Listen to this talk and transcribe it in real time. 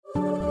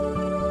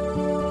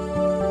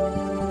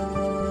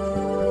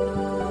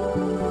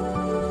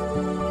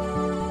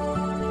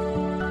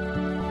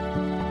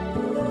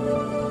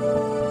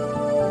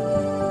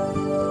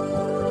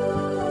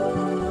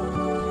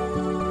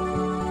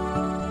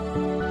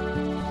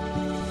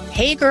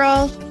Hey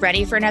girl,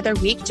 ready for another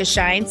week to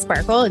shine,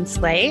 sparkle, and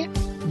slay?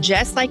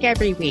 Just like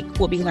every week,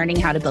 we'll be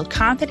learning how to build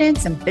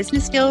confidence and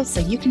business skills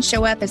so you can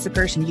show up as the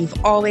person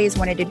you've always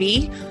wanted to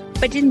be,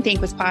 but didn't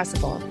think was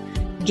possible.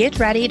 Get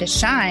ready to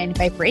shine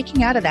by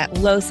breaking out of that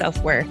low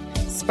self-worth.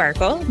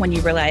 Sparkle when you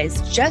realize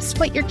just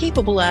what you're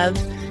capable of,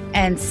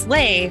 and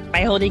slay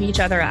by holding each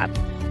other up.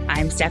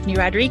 I'm Stephanie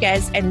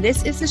Rodriguez, and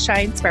this is the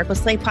Shine, Sparkle,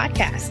 Slay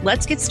podcast.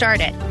 Let's get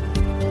started.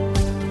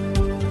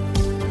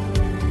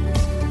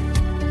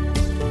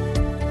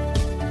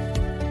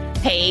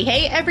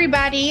 Hey,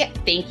 everybody.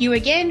 Thank you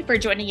again for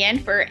joining in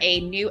for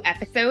a new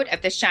episode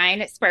of the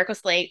Shine, Sparkle,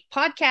 Slay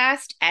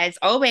podcast. As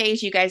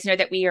always, you guys know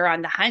that we are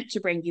on the hunt to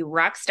bring you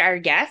rock star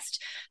guests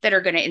that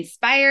are going to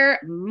inspire,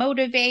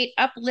 motivate,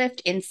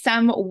 uplift in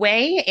some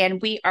way.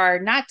 And we are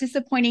not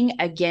disappointing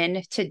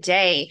again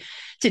today.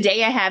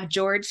 Today, I have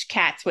George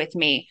Katz with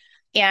me.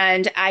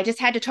 And I just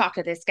had to talk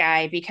to this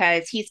guy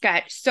because he's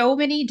got so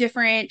many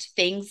different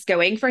things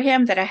going for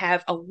him that I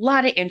have a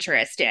lot of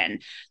interest in.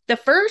 The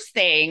first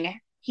thing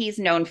he's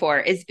known for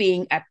is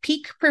being a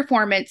peak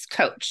performance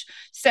coach.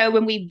 So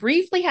when we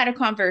briefly had a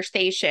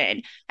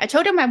conversation, I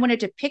told him I wanted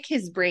to pick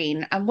his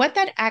brain on what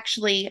that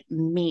actually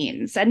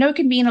means. I know it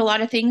can mean a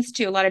lot of things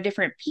to a lot of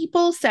different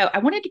people, so I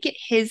wanted to get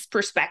his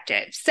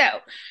perspective. So,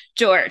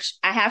 George,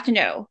 I have to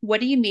know,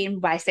 what do you mean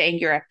by saying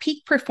you're a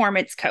peak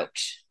performance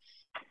coach?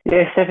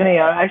 Yeah, Stephanie,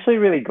 I'm actually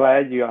really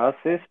glad you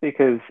asked this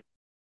because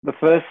the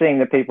first thing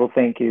that people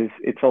think is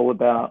it's all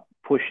about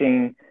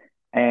pushing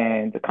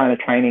and the kind of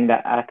training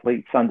that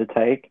athletes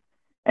undertake.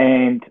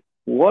 And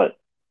what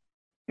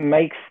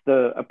makes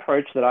the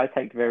approach that I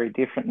take very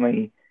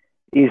differently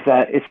is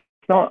that it's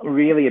not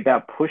really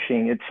about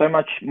pushing. It's so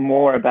much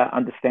more about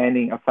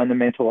understanding a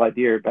fundamental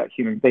idea about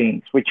human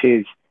beings, which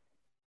is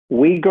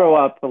we grow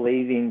up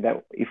believing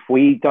that if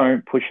we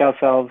don't push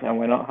ourselves and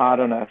we're not hard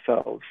on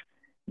ourselves,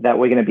 that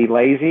we're going to be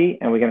lazy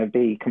and we're going to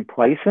be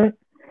complacent.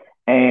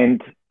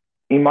 And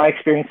in my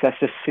experience, that's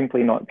just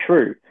simply not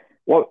true.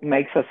 What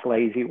makes us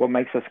lazy, what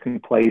makes us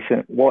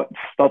complacent, what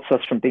stops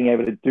us from being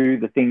able to do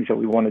the things that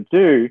we want to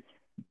do,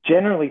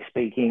 generally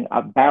speaking,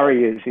 are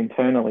barriers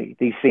internally,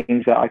 these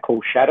things that I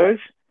call shadows.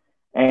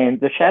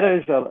 And the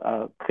shadows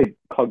are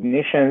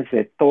cognitions,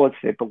 their thoughts,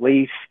 their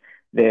beliefs,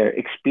 their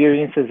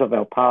experiences of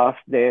our past,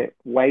 their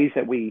ways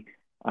that we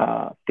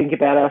think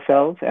about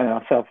ourselves and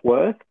our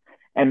self-worth.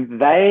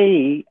 And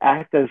they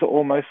act as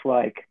almost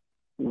like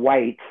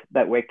weight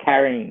that we're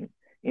carrying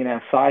in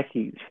our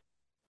psyches.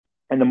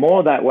 And the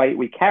more that weight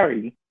we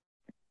carry,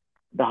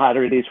 the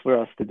harder it is for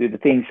us to do the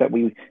things that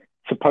we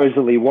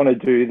supposedly want to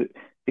do.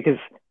 Because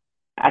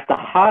at the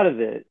heart of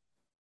it,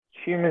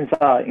 humans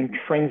are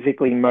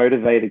intrinsically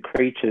motivated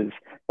creatures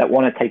that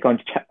want to take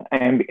on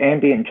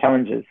ambient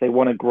challenges. They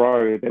want to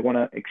grow, they want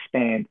to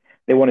expand,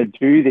 they want to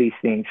do these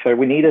things. So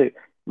we need to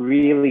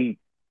really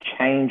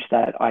change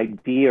that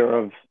idea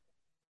of,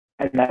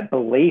 and that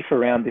belief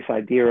around this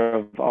idea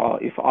of,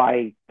 if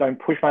I don't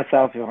push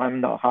myself, if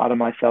I'm not hard on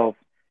myself,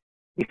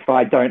 if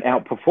I don't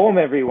outperform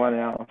everyone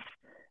else,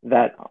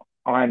 that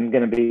I'm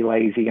going to be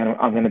lazy and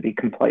I'm going to be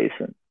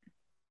complacent.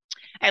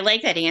 I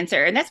like that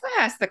answer. And that's why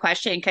I asked the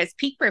question, because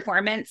peak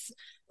performance,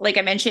 like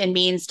I mentioned,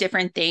 means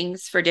different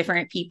things for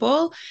different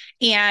people.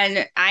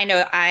 And I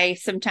know I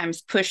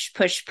sometimes push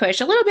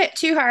a little bit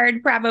too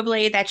hard,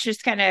 probably. That's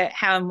just kind of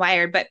how I'm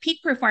wired. But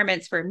peak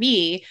performance for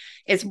me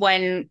is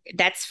one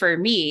that's for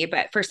me.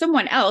 But for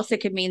someone else,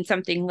 it could mean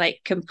something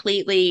like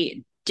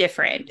completely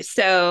different.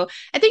 So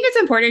I think it's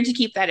important to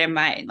keep that in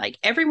mind. Like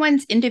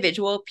everyone's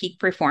individual peak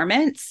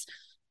performance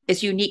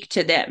is unique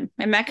to them.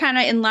 Am I kind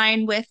of in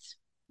line with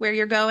where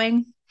you're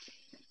going?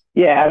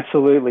 Yeah,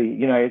 absolutely.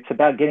 You know, it's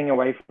about getting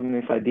away from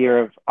this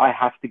idea of I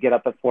have to get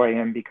up at 4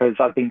 a.m. because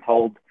I've been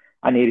told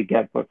I need to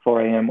get up at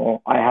 4 a.m.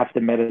 or I have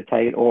to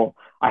meditate or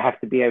I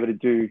have to be able to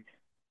do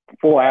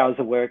 4 hours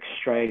of work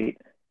straight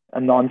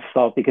and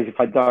nonstop, because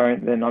if I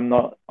don't, then I'm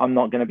not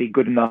going to be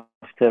good enough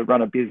to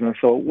run a business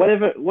or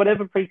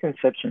whatever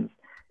preconceptions.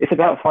 It's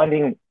about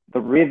finding the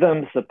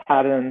rhythms, the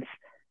patterns,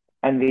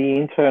 and the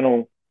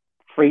internal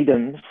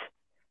freedoms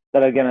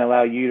that are going to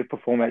allow you to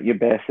perform at your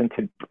best and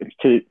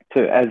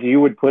to as you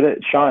would put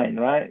it, shine,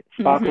 right?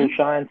 Sparkle,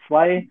 shine,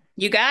 slay.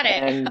 You got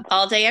it. And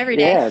all day, every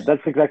day. Yeah,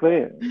 that's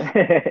exactly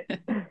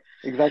it.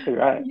 Exactly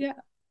right. Yeah.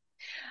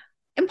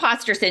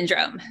 Imposter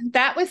syndrome.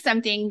 That was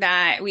something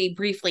that we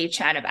briefly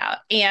chat about.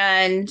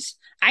 And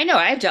I know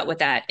I've dealt with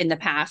that in the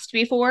past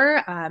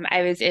before.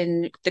 I was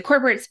in the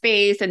corporate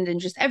space and then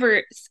just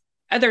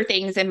other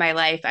things in my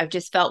life. I've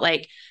just felt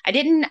like I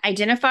didn't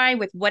identify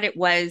with what it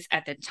was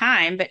at the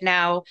time. But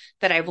now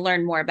that I've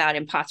learned more about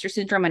imposter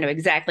syndrome, I know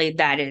exactly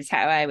that is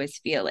how I was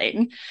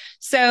feeling.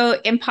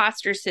 So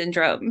imposter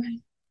syndrome,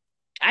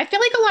 I feel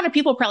like a lot of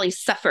people probably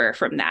suffer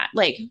from that.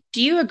 Like,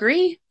 do you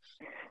agree?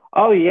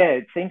 Oh, yeah.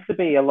 It seems to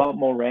be a lot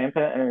more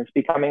rampant, and it's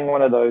becoming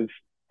one of those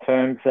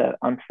terms that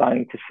I'm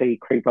starting to see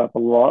creep up a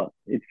lot.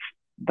 It's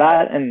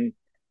that, and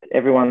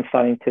everyone's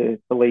starting to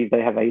believe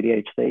they have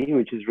ADHD,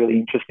 which is really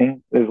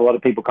interesting. There's a lot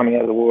of people coming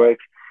out of the woodwork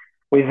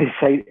with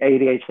this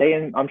ADHD,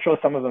 and I'm sure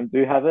some of them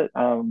do have it.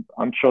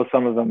 I'm sure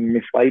some of them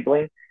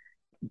mislabeling.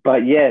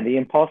 But yeah, the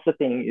imposter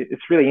thing,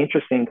 it's really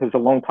interesting because a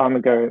long time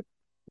ago,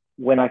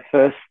 when I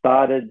first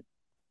started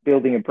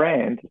building a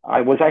brand,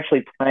 I was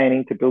actually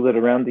planning to build it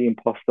around the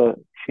imposter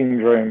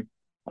syndrome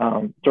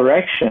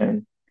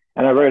direction.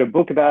 And I wrote a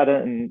book about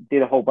it and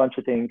did a whole bunch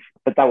of things,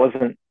 but that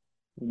wasn't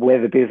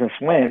where the business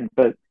went.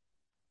 But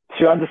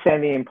to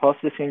understand the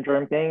imposter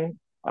syndrome thing,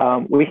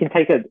 we can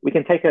take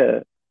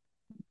a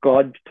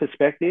God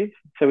perspective.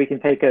 So we can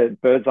take a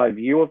bird's eye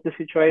view of the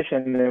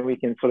situation, and then we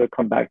can sort of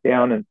come back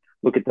down and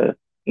look at the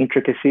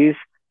intricacies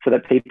so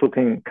that people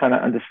can kind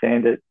of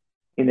understand it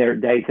in their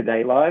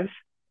day-to-day lives.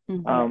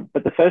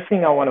 But the first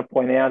thing I want to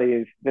point out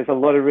is there's a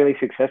lot of really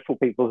successful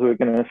people who are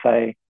going to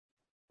say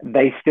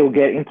they still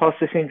get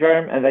imposter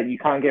syndrome and that you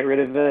can't get rid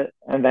of it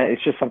and that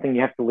it's just something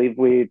you have to live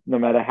with no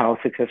matter how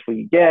successful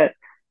you get.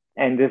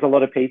 And there's a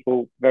lot of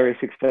people, very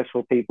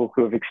successful people,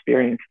 who have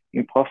experienced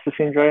imposter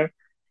syndrome.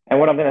 And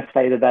what I'm going to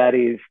say to that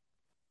is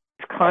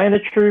it's kind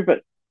of true,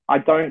 but I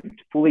don't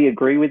fully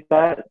agree with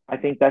that. I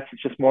think that's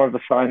just more of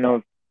a sign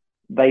of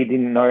they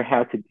didn't know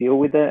how to deal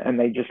with it and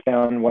they just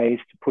found ways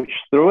to push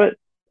through it.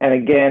 And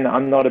again,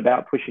 I'm not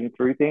about pushing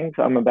through things.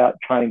 I'm about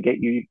trying to get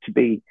you to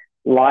be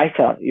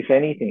lighter, if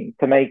anything,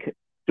 to make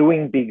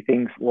doing big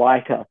things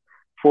lighter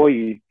for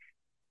you.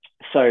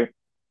 So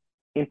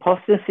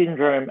imposter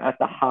syndrome at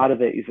the heart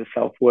of it is a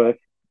self-worth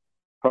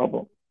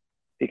problem,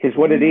 because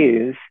what it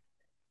is,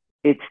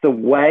 it's the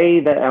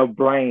way that our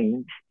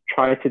brains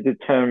try to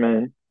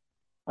determine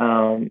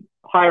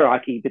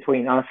hierarchy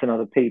between us and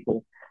other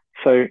people.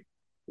 So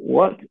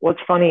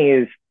what's funny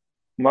is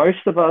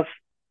most of us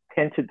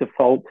tend to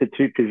default to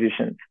two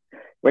positions.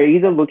 We're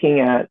either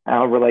looking at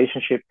our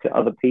relationship to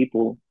other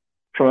people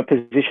from a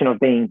position of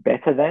being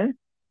better than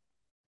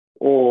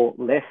or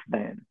less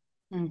than.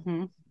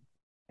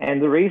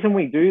 And the reason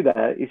we do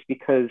that is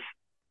because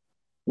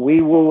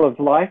we will have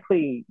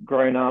likely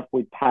grown up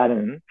with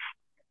patterns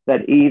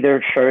that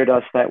either showed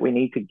us that we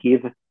need to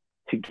give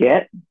to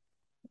get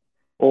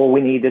or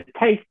we need to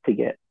take to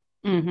get.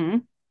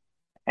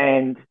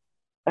 And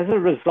as a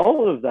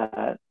result of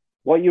that,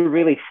 what you're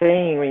really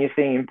seeing when you're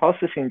seeing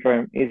imposter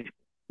syndrome is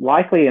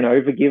likely an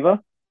overgiver.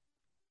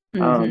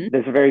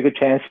 There's a very good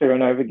chance they're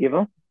an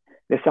overgiver.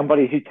 There's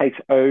somebody who takes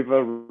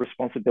over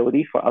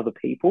responsibility for other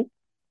people.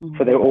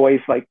 So they're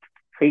always like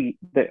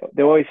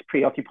they're always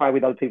preoccupied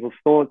with other people's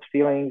thoughts,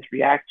 feelings,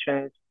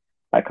 reactions,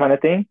 that kind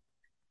of thing.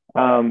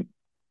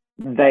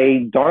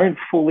 They don't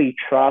fully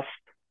trust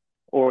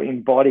or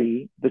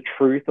embody the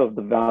truth of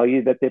the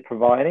value that they're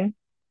providing.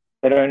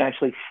 They don't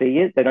actually see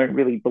it. They don't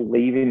really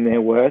believe in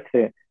their worth.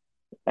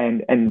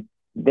 And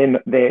then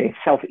their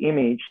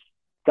self-image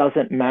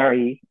doesn't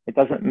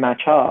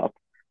match up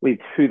with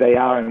who they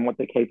are and what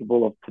they're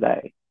capable of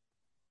today.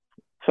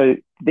 So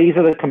these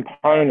are the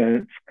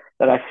components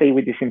that I see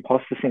with this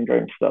imposter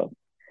syndrome stuff.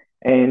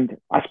 And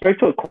I spoke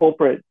to a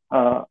corporate,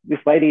 this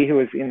lady who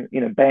was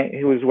in a bank,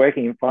 who was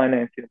working in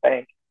finance in a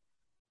bank.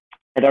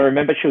 And I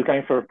remember she was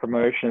going for a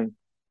promotion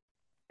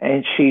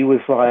and she was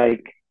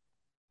like,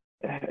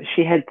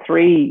 she had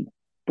 3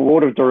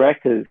 board of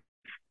directors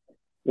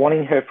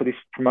wanting her for this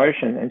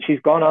promotion. And she's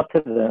gone up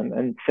to them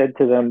and said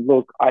to them,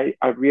 look, I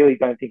really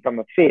don't think I'm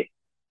a fit.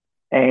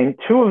 And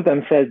 2 of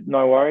them said,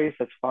 no worries,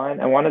 that's fine.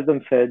 And one of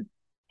them said,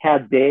 how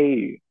dare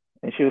you?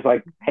 And she was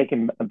like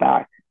taken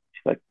aback.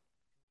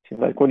 She's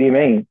like, what do you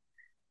mean?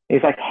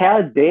 He's like,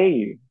 how dare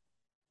you?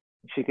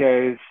 She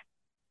goes,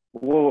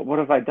 well, what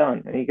have I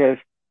done? And he goes,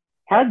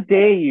 how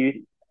dare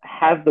you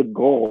have the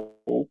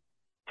gall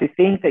to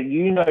think that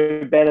you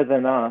know better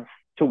than us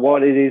to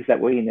what it is that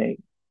we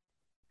need?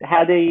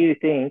 How dare you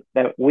think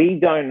that we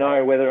don't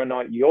know whether or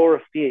not you're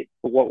a fit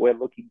for what we're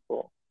looking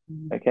for?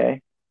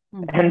 Okay.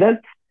 And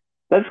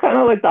that's kind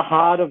of like the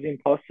heart of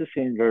imposter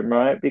syndrome,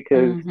 right?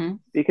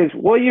 Because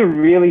what you're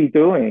really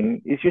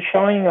doing is you're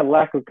showing a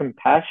lack of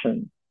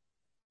compassion.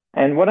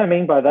 And what I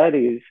mean by that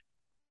is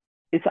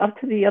it's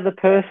up to the other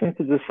person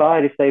to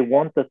decide if they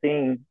want the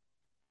thing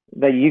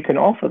that you can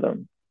offer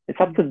them.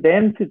 It's up to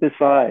them to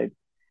decide.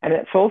 And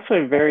it's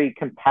also very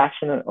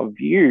compassionate of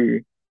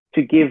you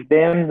to give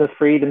them the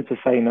freedom to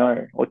say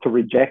no or to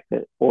reject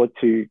it or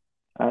to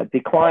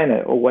decline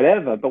it or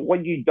whatever. But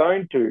what you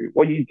don't do,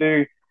 what you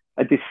do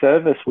a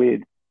disservice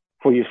with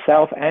for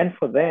yourself and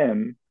for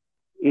them,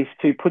 is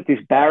to put this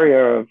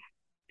barrier of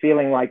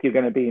feeling like you're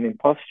going to be an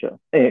imposter.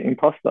 And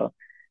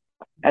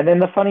then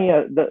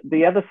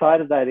the other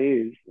side of that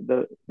is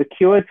the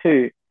cure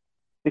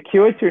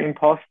to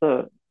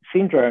imposter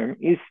syndrome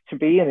is to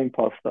be an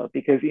imposter,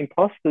 because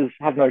imposters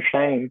have no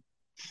shame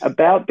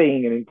about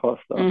being an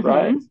imposter,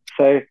 right?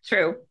 So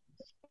true.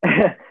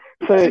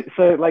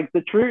 so like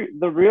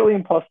the real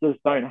imposters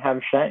don't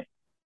have shame.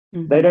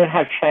 They don't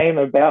have shame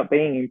about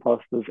being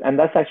imposters, and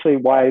that's actually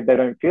why they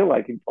don't feel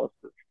like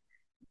imposters.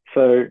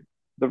 So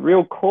the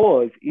real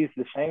cause is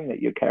the shame that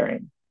you're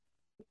carrying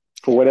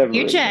for whatever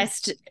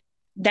reason.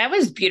 That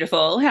was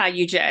beautiful how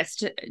you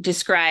just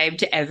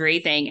described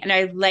everything. And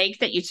I like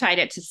that you tied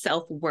it to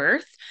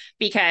self-worth,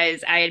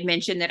 because I had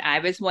mentioned that I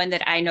was one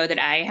that I know that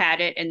I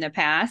had it in the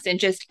past. And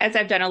just as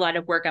I've done a lot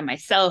of work on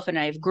myself and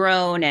I've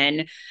grown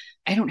and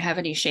I don't have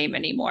any shame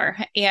anymore.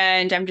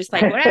 And I'm just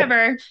like,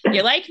 whatever,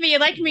 you like me, you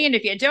like me. And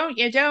if you don't,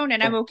 you don't.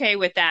 And I'm okay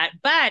with that.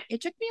 But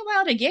it took me a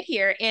while to get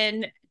here.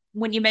 And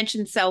when you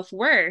mentioned self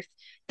worth,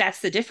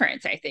 that's the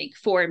difference, I think,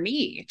 for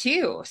me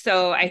too.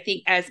 So I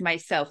think as my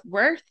self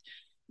worth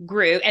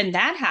grew, and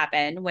that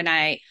happened when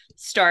I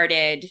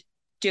started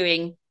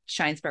doing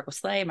Shine Sparkle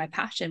Slay, my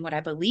passion, what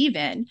I believe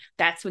in,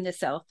 that's when the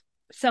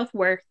self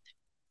worth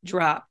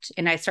dropped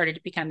and I started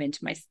to become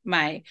into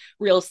my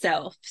real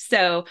self.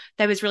 So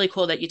that was really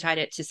cool that you tied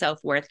it to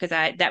self-worth because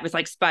I that was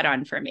like spot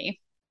on for me.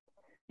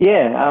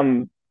 Yeah.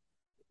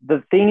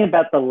 The thing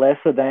about the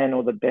lesser than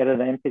or the better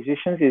than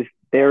positions is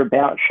they're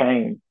about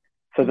shame.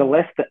 So the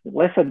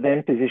lesser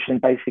than position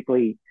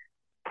basically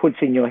puts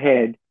in your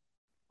head,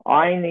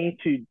 I need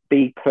to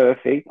be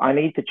perfect. I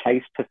need to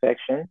chase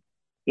perfection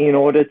in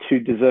order to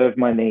deserve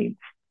my needs,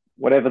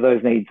 whatever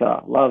those needs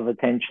are: love,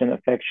 attention,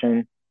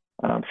 affection,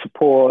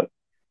 support,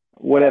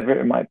 whatever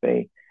it might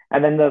be.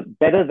 And then the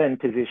better than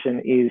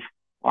position is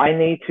I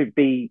need to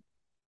be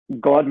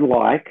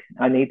godlike.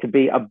 I need to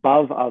be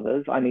above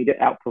others. I need to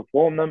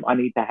outperform them. I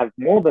need to have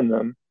more than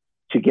them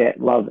to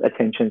get love,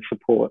 attention,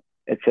 support,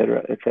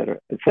 etc., etc.,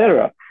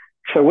 etc.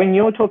 So when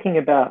you're talking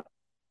about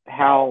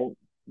how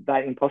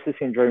that imposter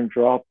syndrome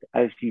dropped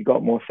as you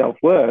got more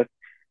self-worth,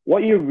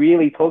 what you're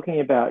really talking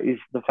about is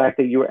the fact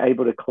that you were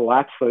able to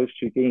collapse those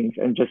two things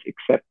and just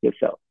accept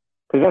yourself.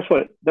 Because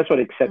that's what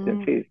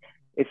acceptance is.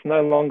 It's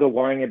no longer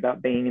worrying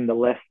about being in the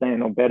less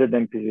than or better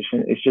than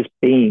position. It's just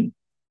being.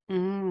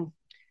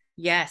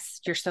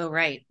 Yes, you're so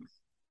right.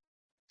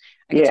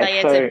 I can tell you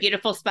it's a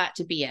beautiful spot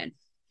to be in.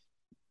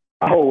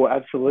 Oh,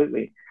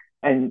 absolutely.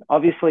 And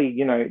obviously,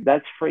 you know,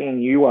 that's freeing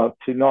you up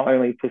to not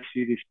only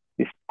pursue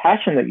this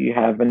passion that you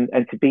have and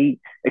to be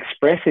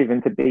expressive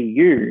and to be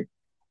you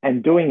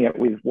and doing it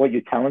with what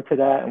you're talented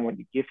at and what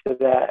you're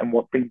gifted at and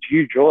what brings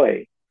you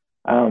joy.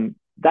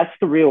 That's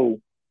the real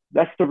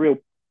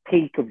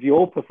peak of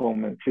your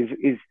performance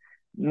is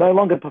no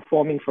longer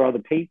performing for other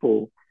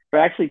people,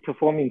 but actually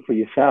performing for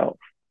yourself.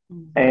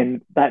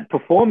 And that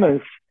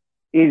performance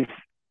is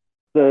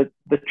the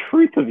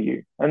truth of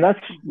you. And that's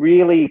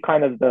really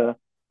kind of the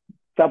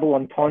double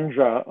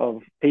entendre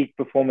of peak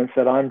performance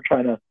that I'm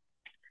trying to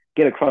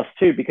get across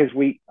too, because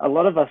a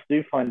lot of us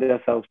do find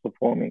ourselves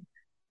performing.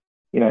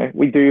 You know,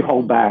 we do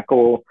hold back,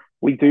 or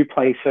we do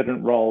play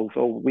certain roles,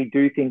 or we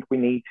do think we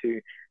need to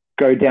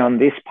go down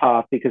this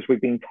path because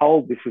we've been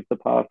told this is the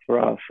path for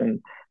us.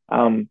 And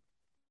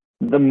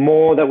the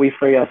more that we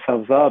free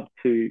ourselves up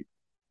to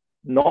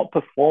not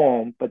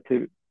perform, but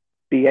to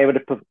be able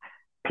to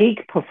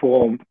peak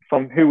perform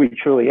from who we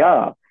truly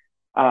are,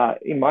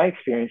 in my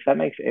experience, that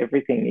makes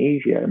everything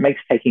easier. It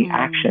makes taking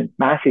action,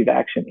 massive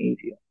action,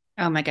 easier.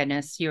 Oh my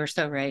goodness, you are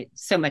so right.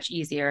 So much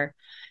easier.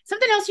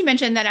 Something else you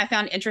mentioned that I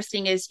found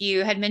interesting is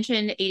you had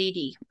mentioned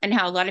ADD and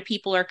how a lot of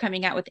people are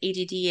coming out with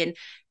ADD. And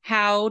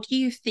how do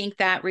you think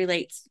that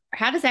relates?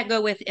 How does that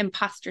go with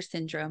imposter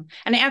syndrome?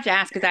 And I have to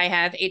ask because I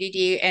have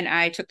ADD and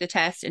I took the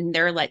test, and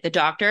they're like, the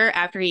doctor,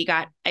 after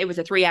it was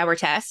a 3-hour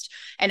test.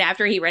 And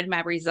after he read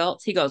my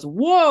results, he goes,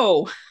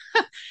 whoa.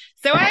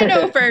 So I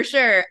know for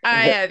sure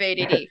I have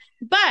ADD.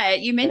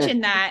 But you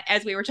mentioned that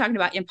as we were talking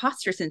about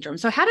imposter syndrome.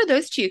 So how do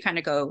those two kind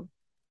of go?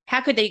 How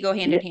could they go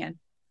hand in hand?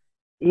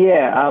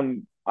 Yeah,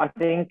 I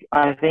think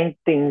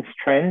things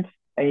trend,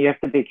 and you have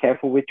to be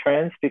careful with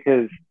trends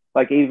because,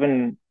 like,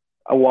 even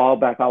a while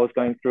back, I was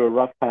going through a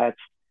rough patch,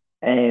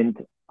 and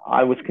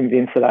I was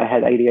convinced that I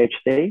had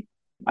ADHD.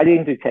 I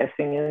didn't do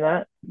testing in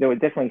that. There were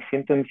definitely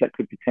symptoms that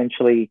could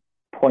potentially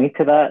point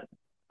to that,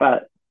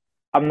 but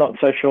I'm not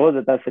so sure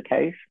that that's the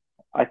case.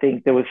 I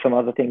think there was some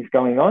other things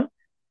going on.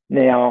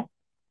 Now,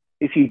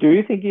 if you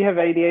do think you have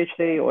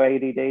ADHD or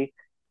ADD,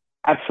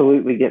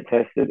 absolutely get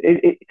tested.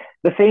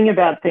 The thing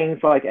about things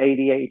like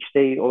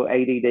ADHD or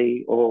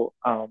ADD or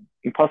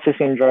imposter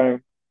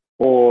syndrome,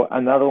 or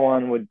another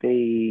one would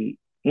be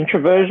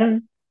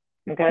introversion,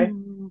 okay,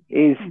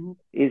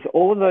 is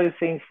all of those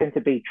things tend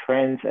to be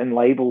trends and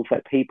labels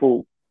that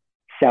people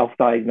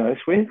self-diagnose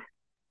with.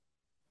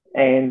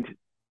 And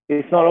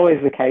it's not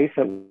always the case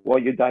that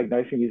what you're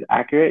diagnosing is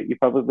accurate. You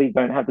probably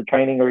don't have the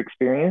training or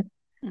experience.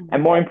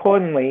 And more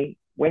importantly,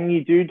 when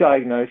you do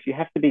diagnose, you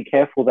have to be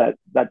careful that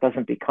that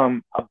doesn't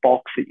become a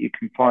box that you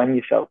confine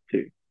yourself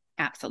to.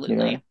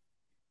 Absolutely.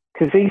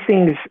 Because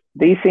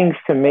these things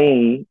to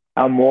me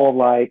are more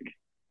like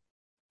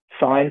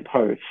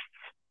signposts.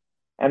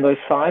 And those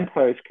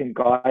signposts can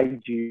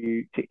guide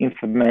you to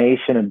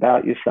information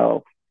about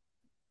yourself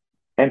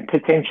and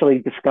potentially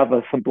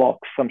discover some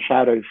blocks, some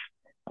shadows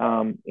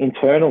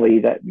internally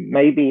that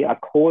maybe are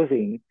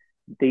causing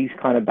these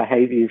kind of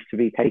behaviors to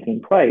be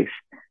taking place.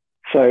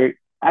 So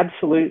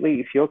absolutely,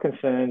 if you're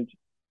concerned,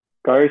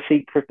 go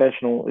seek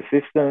professional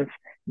assistance,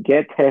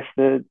 get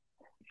tested,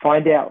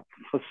 find out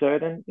for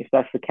certain if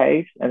that's the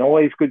case. And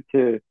always good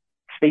to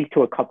speak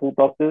to a couple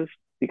doctors,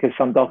 because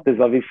some doctors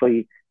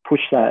obviously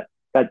push that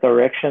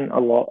direction a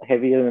lot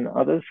heavier than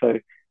others. So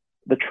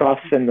the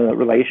trust and the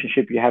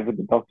relationship you have with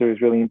the doctor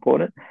is really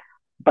important.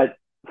 But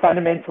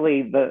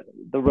fundamentally, the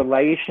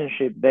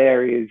relationship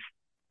there is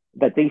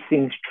that these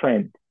things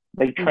trend.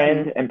 They Mm-hmm.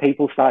 trend and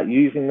people start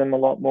using them a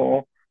lot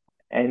more.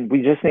 And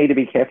we just need to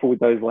be careful with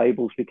those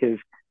labels because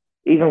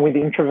even with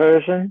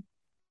introversion,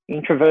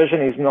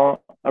 introversion is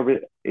not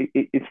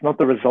it's not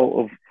the result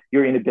of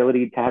your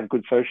inability to have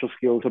good social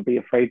skills or be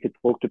afraid to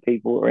talk to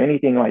people or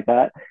anything like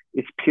that.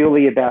 It's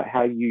purely about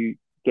how you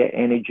get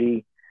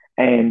energy.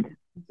 And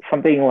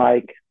something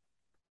like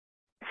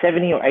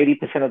 70 or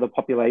 80% of the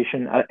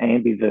population are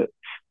ambiverts.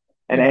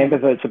 And Mm-hmm.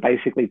 ambiverts are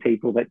basically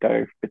people that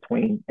go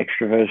between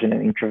extroversion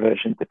and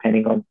introversion,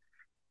 depending on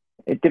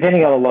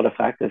a lot of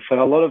factors.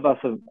 So a lot of us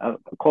are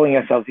calling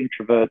ourselves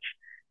introverts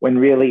when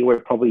really we're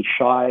probably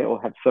shy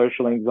or have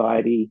social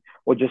anxiety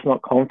or just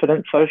not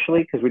confident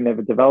socially because we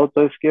never developed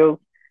those skills.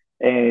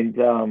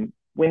 And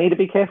we need to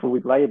be careful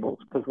with labels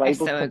because I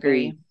labels so can be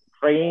agree.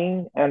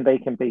 freeing and they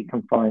can be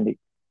confining.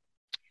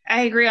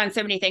 I agree on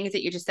so many things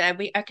that you just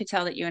said. I could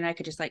tell that you and I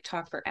could just like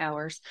talk for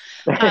hours.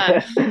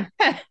 Um,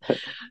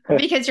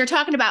 because you're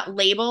talking about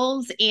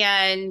labels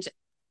and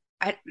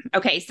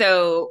okay,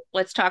 so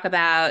let's talk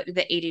about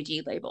the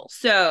ADD label.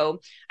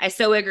 So I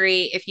so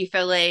agree. If you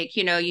feel like,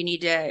 you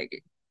need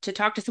to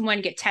talk to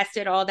someone, get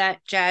tested, all that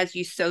jazz,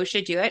 you so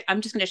should do it.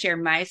 I'm just going to share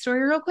my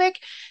story real quick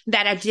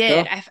that I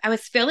did. Sure. I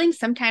was feeling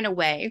some kind of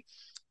way.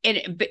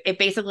 It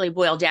basically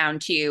boiled down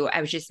to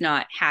I was just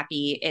not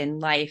happy in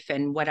life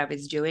and what I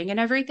was doing and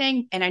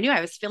everything. And I knew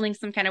I was feeling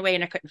some kind of way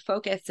and I couldn't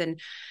focus. And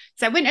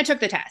so I went and I took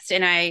the test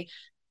and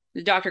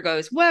the doctor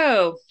goes,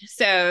 whoa.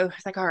 So I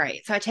was like, all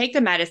right. So I take the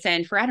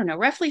medicine for, I don't know,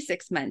 roughly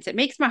 6 months. It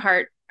makes my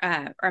heart,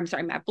 or I'm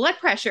sorry, my blood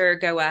pressure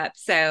go up.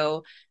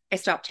 So I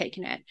stopped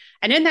taking it.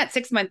 And in that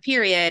 6 month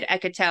period, I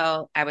could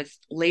tell I was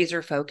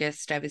laser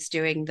focused. I was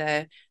doing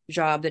the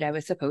job that I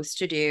was supposed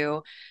to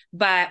do.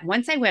 But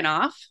once I went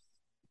off,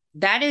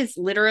 that is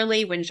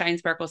literally when Shine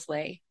Sparkle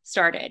Slay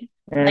started.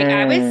 Like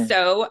I was Mm,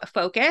 so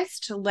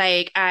focused,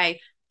 like I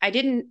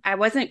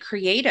wasn't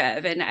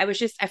creative and I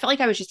felt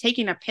like I was just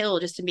taking a pill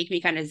just to make me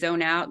kind of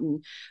zone out.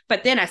 And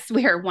but then I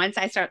swear once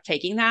I start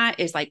taking that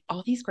is like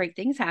all these great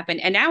things happen.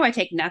 And now I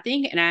take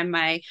nothing and I'm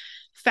my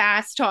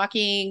fast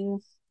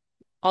talking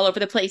all over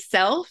the place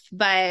self,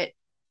 but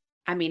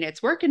I mean,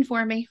 it's working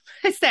for me.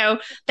 So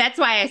that's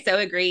why I so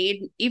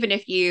agreed. Even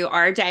if you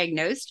are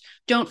diagnosed,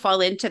 don't fall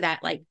into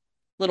that like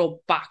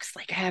little box,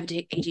 like I have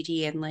ADD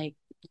and like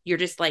you're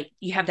just like,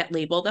 you have that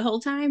label the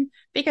whole time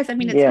because I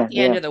mean, it's not yeah, the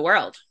end yeah. of the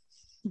world.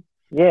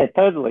 Yeah,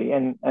 totally.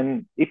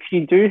 And if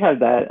you do have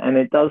that and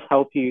it does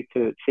help you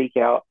to seek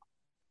out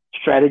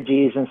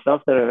strategies and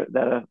stuff that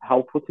are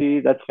helpful to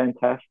you, that's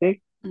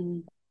fantastic.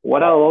 Mm.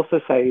 What I'll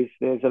also say is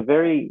there's a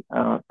very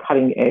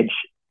cutting edge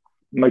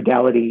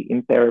modality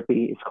in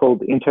therapy. It's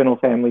called internal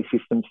family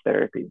systems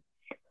therapy.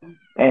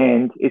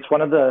 And it's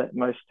one of the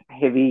most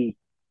heavy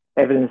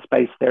evidence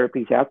based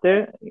therapies out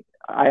there.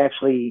 I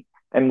actually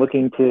am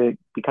looking to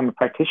become a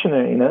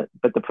practitioner in it.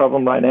 But the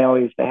problem right now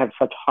is they have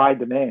such high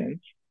demands.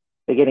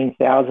 They're getting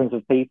thousands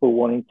of people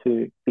wanting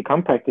to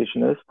become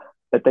practitioners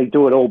that they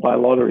do it all by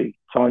lottery.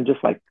 So I'm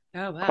just like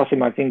Oh, wow. crossing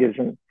my fingers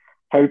and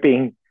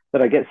hoping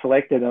that I get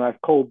selected. And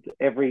I've called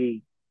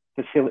every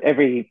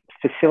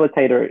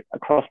facilitator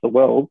across the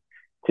world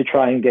to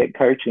try and get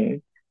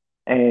coaching,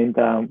 and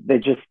they're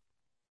just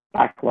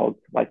backlogged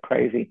like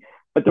crazy.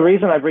 But the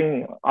reason I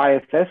bring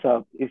IFS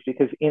up is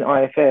because in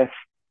IFS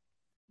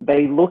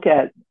they look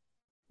at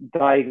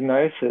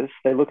diagnosis,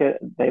 they look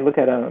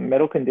at a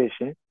medical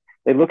condition,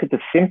 they look at the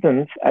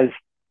symptoms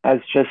as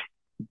just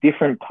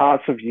different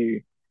parts of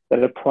you that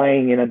are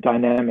playing in a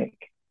dynamic.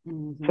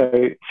 Mm-hmm. So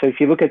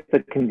if you look at the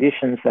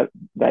conditions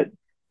that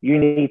you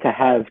need to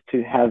have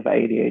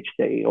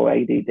ADHD or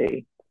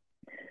ADD,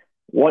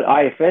 what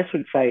IFS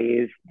would say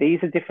is these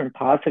are different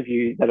parts of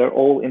you that are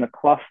all in a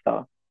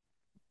cluster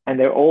and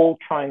they're all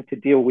trying to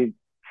deal with,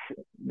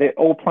 they're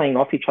all playing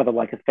off each other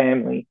like a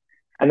family.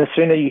 And the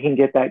sooner you can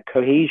get that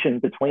cohesion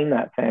between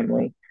that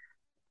family,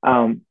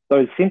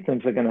 those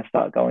symptoms are going to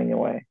start going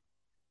away.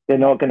 They're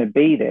not going to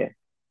be there.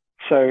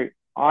 So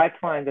I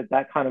find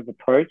that kind of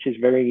approach is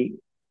very,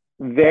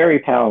 very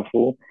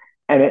powerful,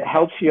 and it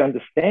helps you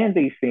understand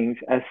these things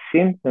as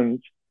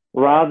symptoms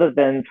rather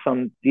than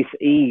some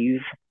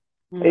dis-ease.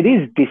 It Mm-hmm.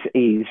 is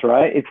dis-ease,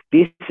 right? It's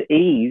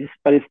dis-ease,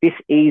 but it's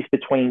dis-ease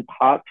between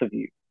parts of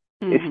you.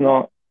 It's Mm-hmm.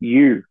 not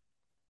you.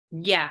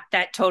 Yeah,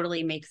 that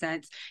totally makes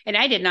sense. And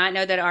I did not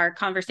know that our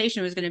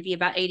conversation was going to be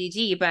about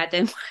ADD, but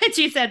then once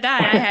you said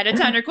that, I had a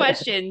ton of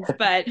questions,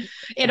 but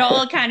it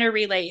all kind of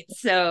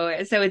relates. So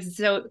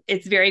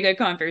it's very good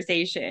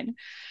conversation.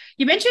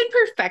 You mentioned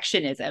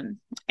perfectionism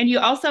and you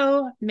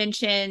also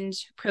mentioned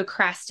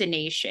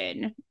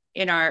procrastination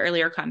in our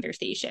earlier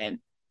conversation.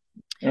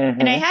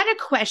 And I Mm-hmm. had a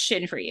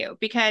question for you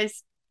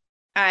because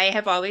I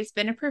have always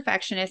been a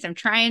perfectionist. I'm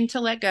trying to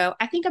let go.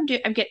 I think I'm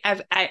going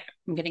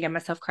to give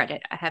myself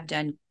credit. I have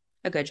done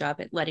a good job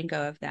at letting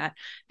go of that.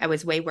 I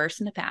was way worse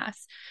in the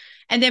past.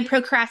 And then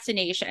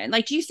procrastination.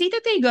 Like, do you see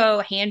that they go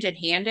hand in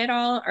hand at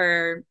all?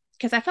 Or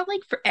because I felt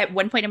like at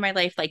one point in my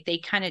life, like they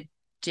kind of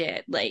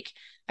did. Like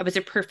I was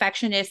a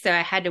perfectionist, so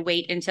I had to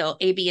wait until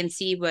A, B, and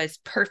C was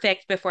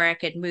perfect before I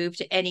could move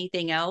to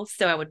anything else.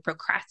 So I would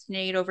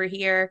procrastinate over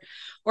here.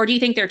 Or do you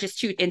think they're just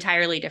two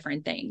entirely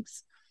different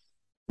things?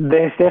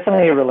 There's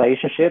definitely a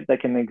relationship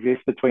that can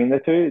exist between the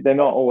two. They're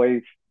not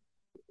always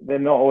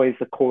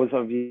the cause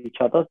of each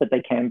other, but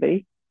they can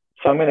be.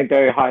 So I'm going to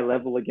go high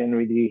level again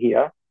with you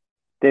here.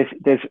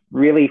 There's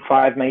really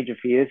five major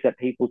fears that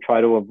people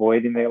try to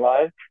avoid in their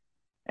lives.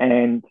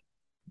 And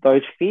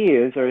those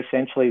fears are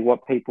essentially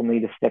what people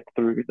need to step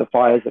through, the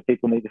fires that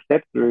people need to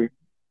step through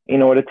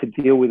in order to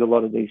deal with a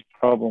lot of these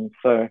problems.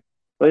 So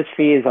those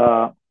fears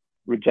are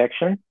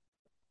rejection,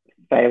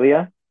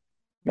 failure,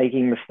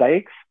 making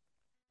mistakes,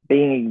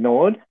 being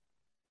ignored,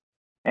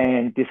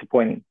 and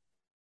disappointing.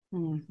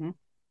 Mm-hmm.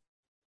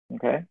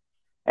 Okay.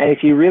 And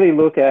if you really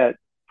look at,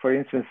 for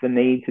instance, the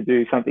need to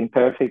do something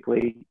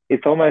perfectly,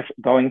 it's almost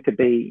going to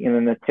be in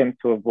an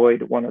attempt to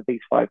avoid one of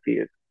these five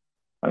fears.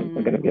 I'm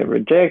going to get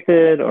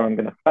rejected, or I'm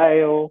going to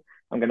fail,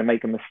 I'm going to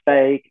make a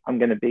mistake, I'm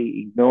going to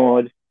be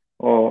ignored,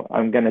 or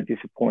I'm going to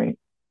disappoint.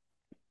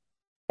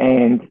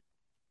 And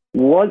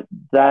what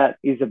that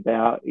is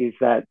about is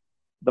that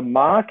the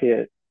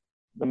marketplace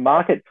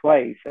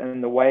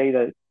and the way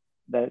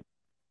that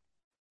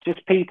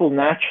just people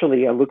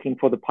naturally are looking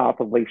for the path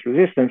of least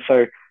resistance.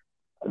 So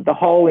the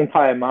whole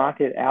entire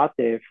market out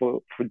there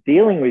for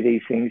dealing with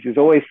these things is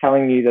always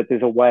telling you that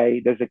there's a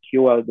way, there's a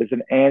cure, there's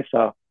an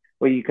answer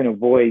where you can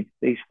avoid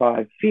these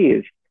five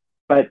fears.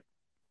 But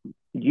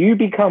you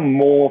become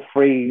more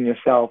free in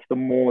yourself the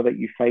more that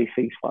you face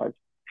these five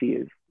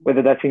fears,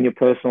 whether that's in your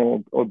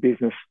personal or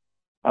business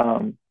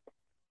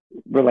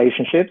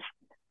relationships.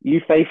 You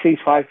face these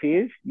five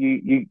fears,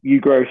 you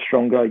grow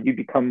stronger, you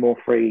become more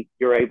free,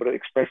 you're able to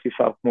express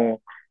yourself more,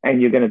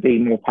 and you're going to be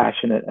more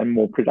passionate and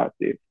more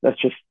productive.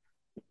 That's just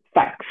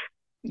facts.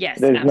 Yes,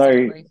 There's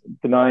absolutely. no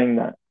denying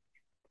that.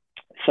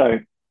 So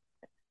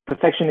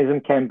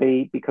perfectionism can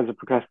be because of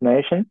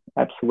procrastination,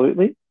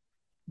 absolutely.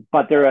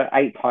 But there are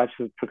 8 types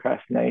of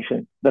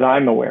procrastination that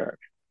I'm aware of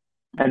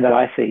and that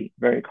I see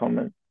very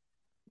common.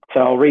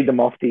 So I'll read them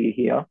off to you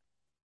here.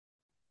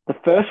 The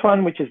first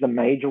one, which is the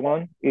major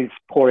one, is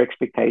poor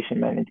expectation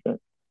management.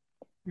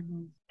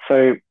 Mm-hmm.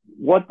 So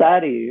what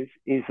that is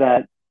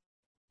that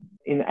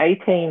in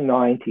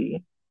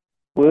 1890,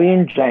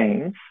 William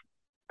James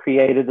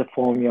created the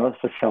formula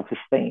for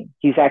self-esteem.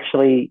 He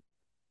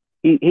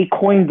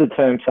coined the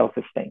term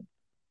self-esteem.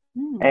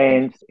 Mm-hmm.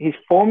 And his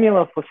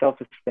formula for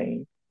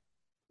self-esteem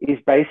is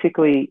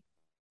basically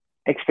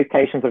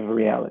expectations of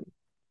reality.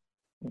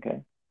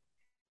 Okay.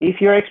 If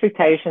your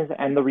expectations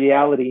and the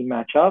reality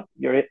match up,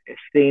 your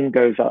esteem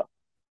goes up.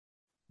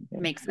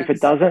 Okay? Makes sense. If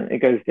it doesn't, it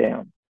goes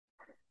down.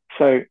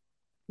 So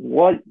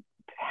what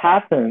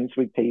happens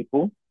with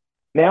people,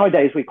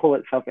 nowadays we call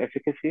it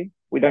self-efficacy.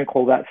 We don't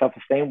call that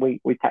self-esteem.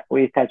 We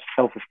attach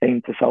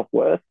self-esteem to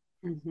self-worth.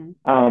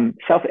 Mm-hmm.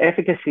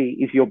 Self-efficacy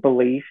is your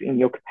belief in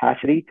your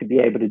capacity to be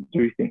able to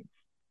do things.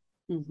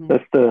 Mm-hmm.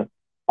 That's the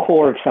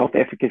core of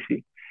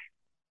self-efficacy.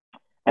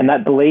 And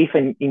that belief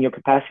in your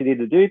capacity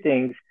to do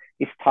things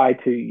is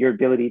tied to your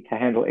ability to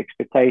handle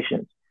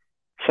expectations.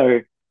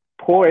 So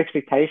poor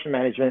expectation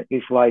management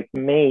is like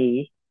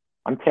me.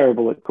 I'm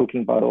terrible at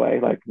cooking, by the way,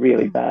 like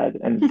really bad.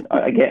 And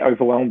I get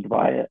overwhelmed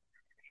by it.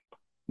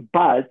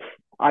 But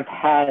I've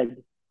had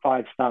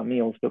 5-star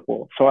meals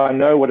before. So I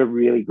know what a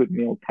really good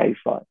meal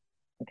tastes like.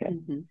 Okay.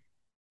 Mm-hmm.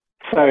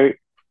 So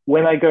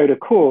when I go to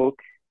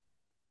cook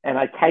and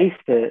I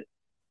taste it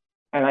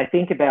and I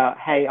think about,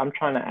 hey, I'm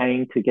trying to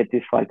aim to get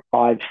this like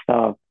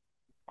 5-star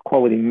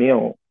quality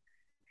meal,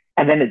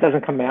 and then it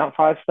doesn't come out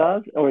 5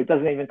 stars, or it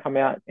doesn't even come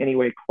out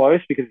anywhere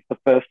close because it's the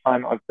first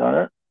time I've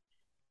done it.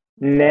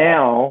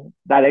 Now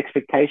that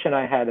expectation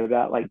I had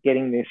about like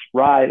getting this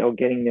right or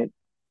getting it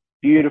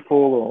beautiful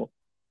or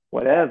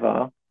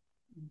whatever,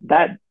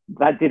 that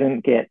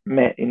didn't get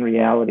met in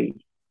reality.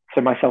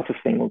 So my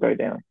self-esteem will go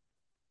down.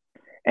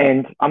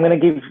 And I'm going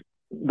to give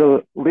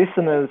the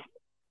listeners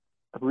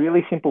a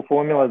really simple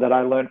formula that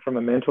I learned from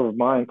a mentor of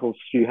mine called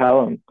Stu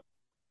Hallam,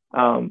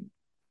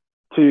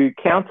 to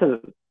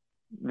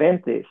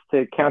countervent this,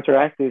 to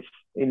counteract this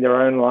in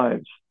their own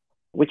lives,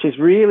 which is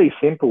really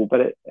simple,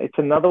 but it's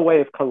another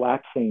way of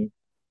collapsing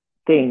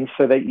things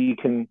so that you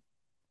can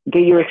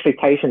get your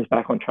expectations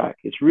back on track.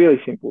 It's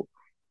really simple.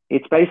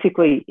 It's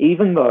basically,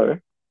 even though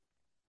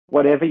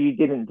whatever you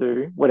didn't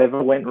do,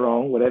 whatever went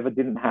wrong, whatever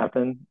didn't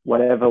happen,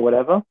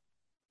 whatever,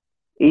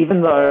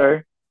 even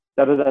though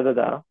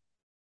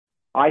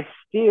I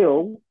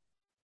still,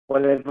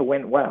 whatever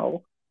went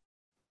well,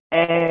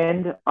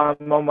 and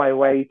I'm on my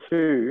way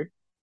to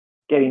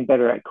getting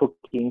better at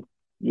cooking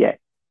yet.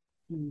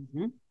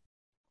 Mm-hmm.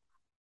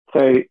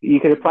 So you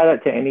could apply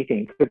that to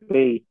anything. It could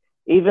be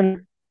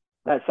even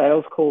that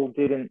sales call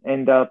didn't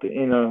end up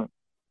in a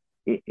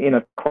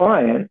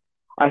client.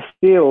 I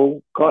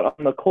still got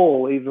on the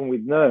call even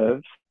with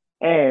nerves,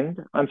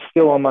 and I'm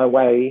still on my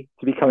way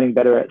to becoming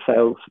better at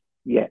sales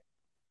yet.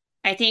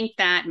 I think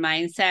that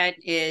mindset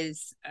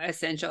is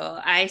essential.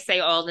 I say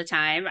all the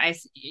time, I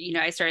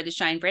started the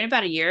Shine brand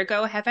about a year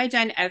ago. Have I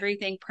done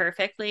everything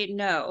perfectly?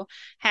 No.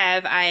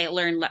 Have I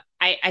learned?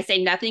 I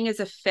say nothing is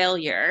a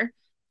failure.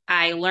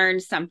 I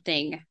learned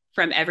something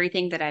from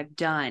everything that I've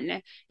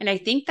done. And I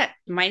think that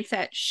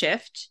mindset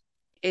shift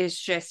is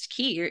just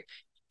key.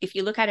 If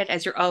you look at it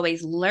as you're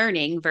always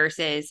learning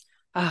versus,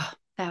 oh,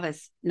 that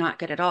was not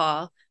good at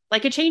all,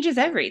 like it changes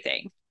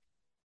everything.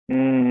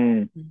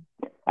 Mm,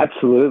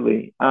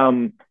 absolutely.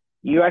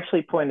 You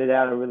actually pointed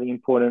out a really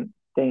important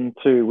thing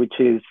too, which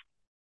is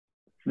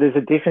there's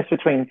a difference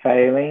between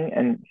failing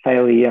and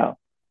failure.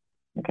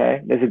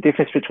 Okay. There's a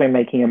difference between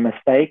making a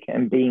mistake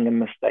and being a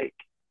mistake.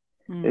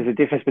 There's a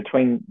difference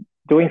between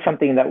doing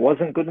something that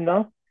wasn't good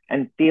enough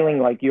and feeling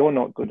like you're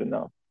not good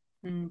enough.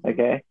 Mm-hmm.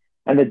 Okay.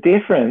 And the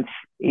difference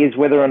is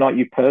whether or not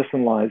you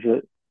personalize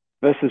it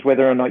versus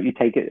whether or not you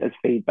take it as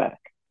feedback.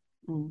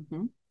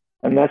 Mm-hmm.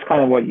 And that's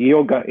kind of what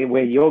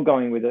where you're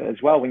going with it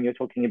as well when you're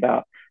talking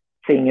about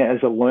seeing it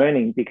as a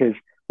learning, because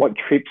what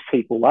trips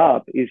people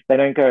up is they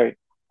don't go,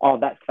 oh,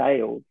 that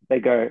failed. They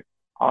go,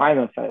 I'm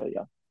a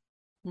failure.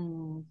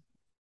 Mm. And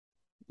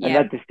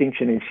Yeah, that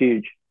distinction is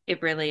huge.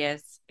 it really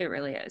is. It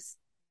really is.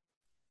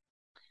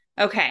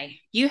 Okay,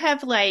 you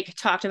have like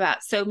talked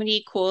about so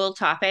many cool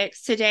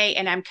topics today,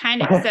 and I'm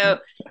kind of so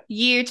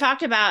you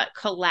talked about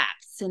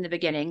collapse in the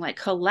beginning, like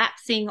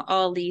collapsing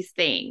all these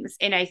things.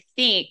 And I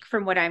think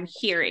from what I'm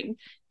hearing,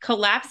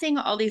 collapsing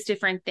all these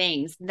different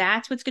things,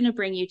 that's what's going to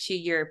bring you to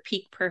your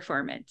peak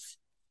performance.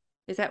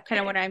 Is that kind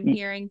of what I'm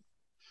hearing?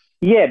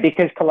 Yeah,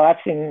 because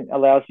collapsing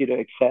allows you to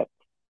accept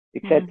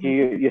Hmm.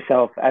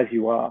 yourself as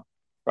you are,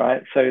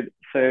 right? So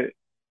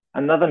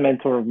another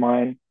mentor of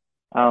mine,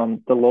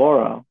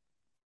 Delora,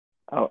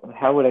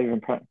 how would I even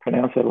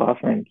pronounce her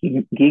last name?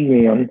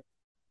 Gigmion.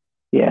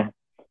 Yeah,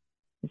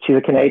 she's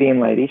a Canadian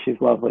lady. She's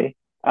lovely.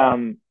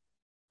 Um,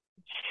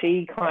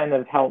 she kind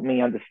of helped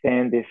me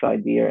understand this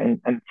idea,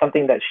 and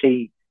something that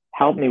she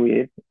helped me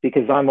with,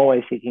 because I'm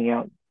always seeking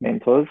out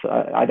mentors.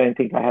 I don't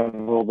think I have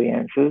all the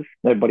answers.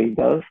 Nobody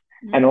does.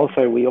 And Hmm.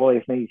 also, we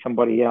always need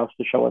somebody else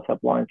to show us our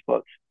blind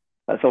spots.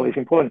 That's always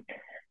important.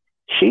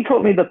 She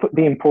taught me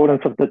the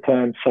importance of the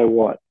term "so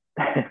what,"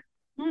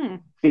 Hmm.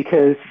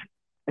 because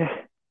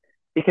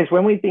because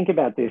when we think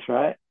about this,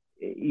 right,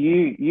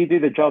 you do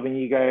the job and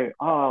you go,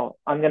 oh,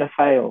 I'm gonna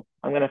fail.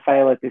 I'm gonna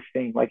fail at this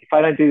thing. Like if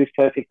I don't do this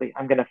perfectly,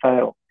 I'm gonna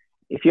fail.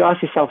 If you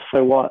ask yourself,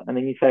 so what? And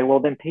then you say, well,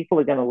 then people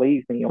are gonna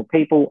leave me, or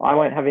people, I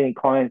won't have any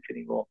clients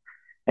anymore.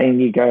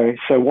 And you go,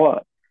 so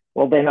what?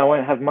 Well, then I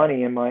won't have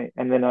money in my,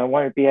 and then I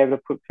won't be able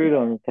to put food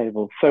on the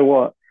table. So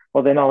what?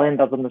 Well, then I'll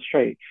end up on the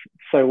streets.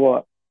 So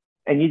what?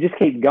 And you just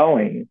keep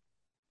going.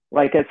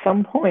 Like at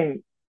some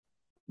point,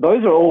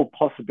 those are all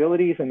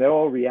possibilities and they're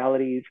all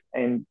realities,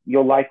 and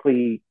you're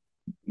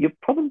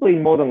probably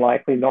more than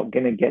likely not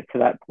going to get to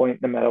that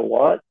point no matter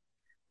what.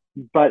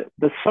 But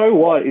the so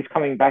what is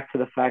coming back to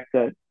the fact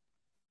that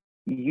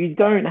you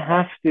don't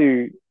have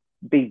to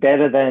be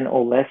better than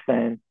or less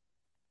than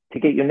to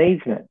get your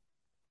needs met.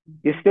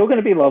 You're still going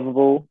to be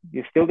lovable,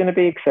 you're still going to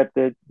be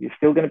accepted, you're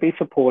still going to be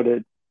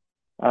supported,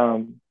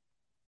 um,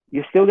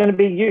 you're still going to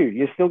be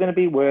you're still going to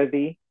be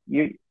worthy.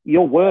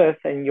 Your worth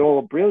and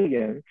your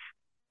brilliance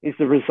is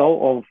the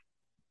result of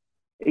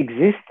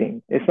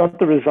existing. It's not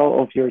the result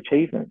of your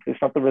achievements.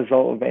 It's not the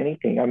result of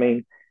anything. I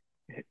mean,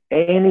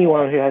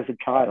 anyone who has a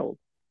child,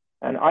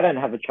 and I don't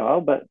have a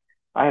child, but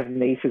I have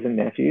nieces and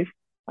nephews.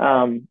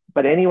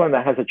 But anyone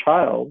that has a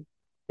child,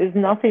 there's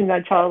nothing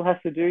that child has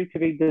to do to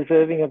be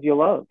deserving of your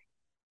love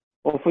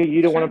or for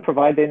you to want to True.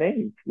 provide their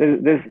needs.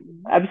 There's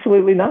Mhm.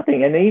 absolutely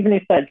nothing. And even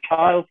if that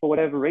child, for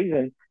whatever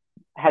reason,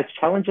 has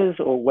challenges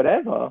or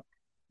whatever,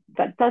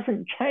 that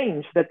doesn't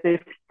change that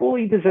they're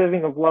fully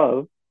deserving of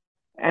love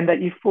and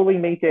that you fully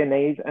meet their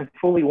needs and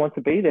fully want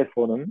to be there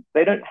for them.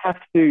 They don't have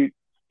to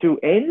do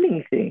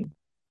anything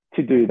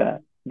to do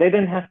that. They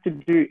don't have to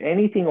do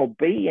anything or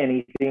be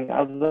anything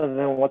other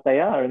than what they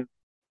are. And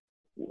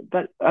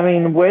but I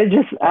mean, we're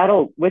just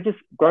adult. We're just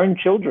grown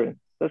children.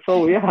 That's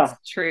all we It's are.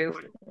 true.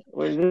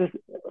 We're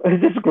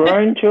just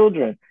grown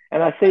children,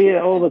 and I see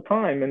it all the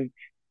time.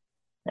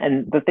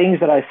 And the things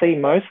that I see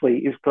mostly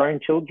is grown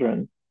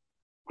children,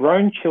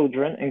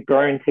 and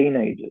grown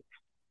teenagers.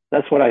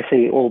 That's what I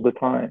see all the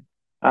time.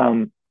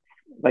 Um,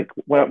 like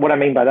what I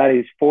mean by that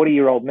is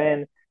 40-year-old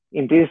men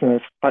in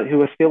business, but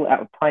who are still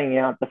out playing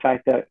out the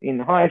fact that in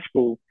high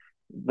school,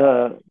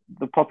 the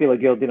popular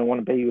girl didn't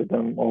want to be with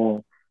them,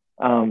 or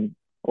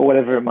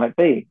whatever it might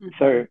be. Hmm.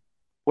 So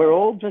we're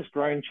all just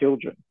grown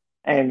children,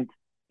 and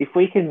if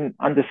we can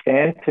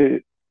understand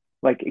to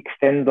like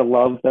extend the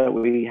love that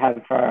we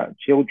have for our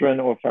children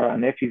or for our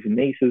nephews and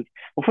nieces,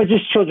 or for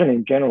just children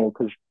in general,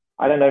 because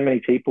I don't know many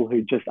people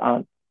who just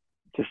aren't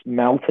just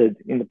melted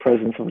in the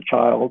presence of a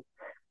child.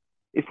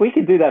 If we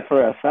could do that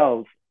for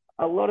ourselves,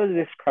 a lot of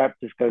this crap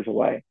just goes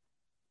away.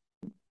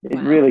 It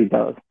Wow. really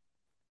does.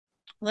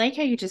 I like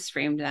how you just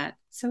framed that.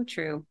 So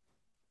true.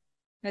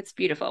 That's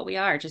beautiful. We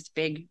are just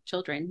big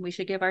children. We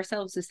should give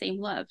ourselves the same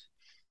love.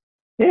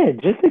 Yeah,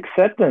 just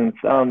acceptance.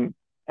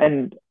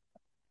 And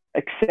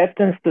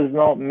acceptance does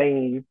not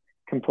mean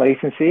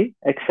complacency.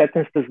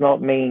 Acceptance does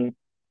not mean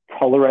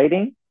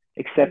tolerating.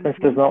 Acceptance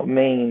does not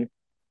mean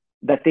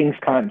that things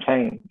can't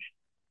change.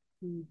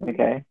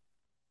 Okay.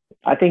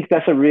 I think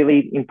that's a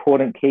really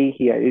important key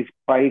here is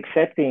by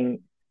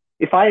accepting,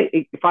 if I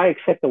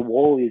accept the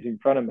wall is in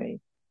front of me,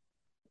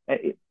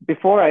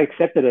 before I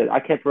accepted it, I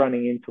kept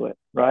running into it,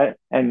 right?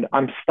 And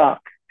I'm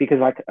stuck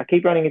because I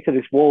keep running into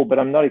this wall, but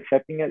I'm not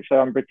accepting it. So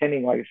I'm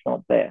pretending like it's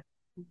not there.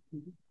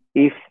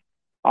 If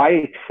I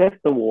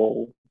accept the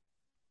wall,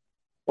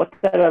 what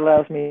that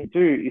allows me to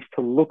do is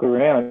to look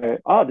around and go,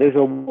 oh, there's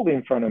a wall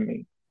in front of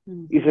me.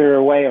 Is there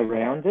a way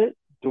around it?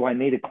 Do I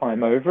need to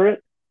climb over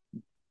it?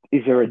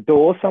 Is there a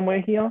door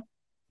somewhere here?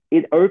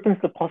 It opens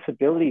the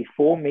possibility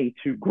for me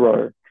to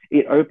grow.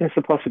 It opens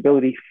the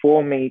possibility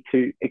for me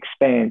to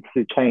expand,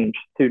 to change,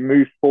 to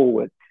move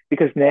forward.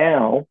 Because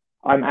now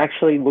I'm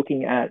actually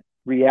looking at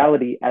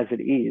reality as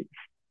it is,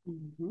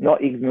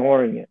 not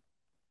ignoring it.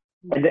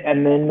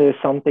 And then there's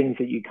some things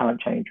that you can't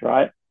change,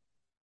 right?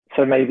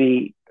 So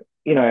maybe,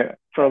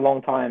 for a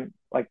long time,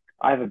 like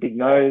I have a big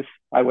nose,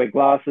 I wear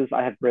glasses,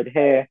 I have red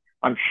hair,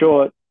 I'm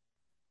short,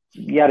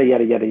 yada,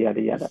 yada, yada,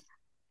 yada, yada.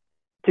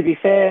 To be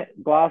fair,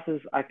 glasses,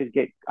 I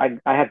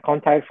have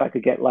contacts, I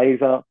could get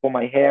laser. For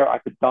my hair, I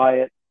could dye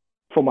it.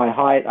 For my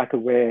height, I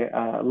could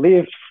wear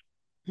lifts.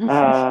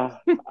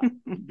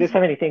 There's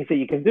so many things that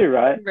you can do,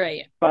 right?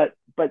 Right. But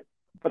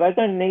I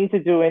don't need to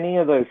do any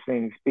of those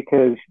things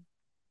because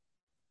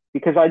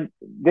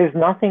there's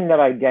nothing that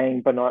I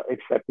gain by not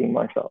accepting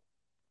myself.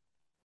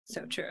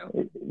 So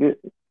true.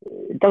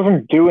 It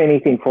doesn't do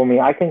anything for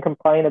me. I can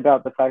complain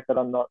about the fact that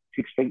I'm not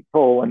 6 feet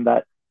tall and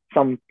that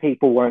some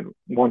people won't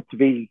want to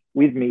be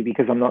with me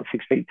because I'm not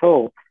 6 feet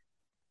tall.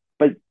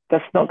 But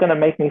that's not going to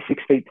make me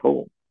 6 feet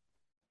tall.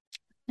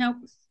 Nope.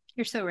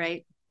 You're so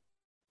right.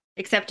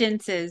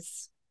 Acceptance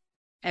is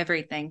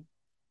everything.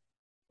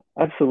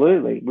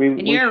 Absolutely.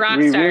 And you're a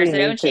rock star, really so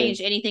don't change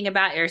anything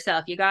about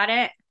yourself. You got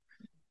it?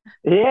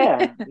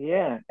 Yeah,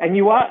 yeah. And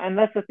you are, and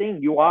that's the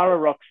thing, you are a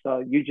rock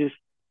star. You just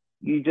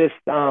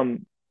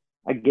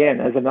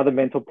again, as another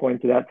mentor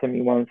pointed out to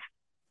me once,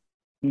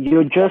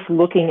 you're just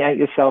looking at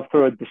yourself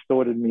through a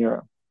distorted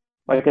mirror,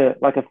 like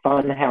a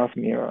fun house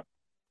mirror.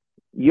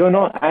 You're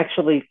not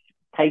actually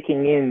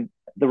taking in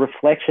the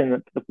reflection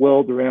that the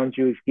world around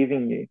you is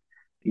giving you.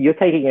 You're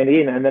taking it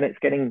in, and then it's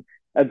getting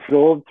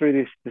absorbed through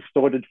this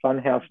distorted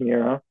funhouse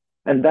mirror,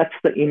 and that's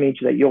the image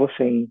that you're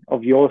seeing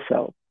of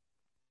yourself.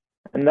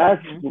 And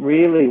that's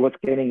really what's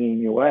getting in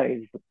your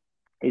way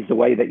is the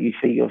way that you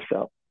see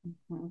yourself.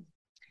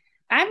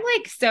 I'm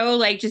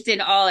just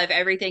in awe of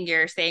everything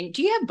you're saying.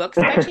 Do you have books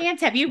by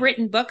chance? Have you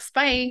written books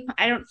by?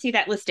 I don't see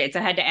that listed, so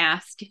I had to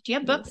ask. Do you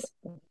have books?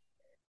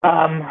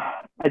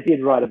 I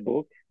did write a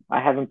book. I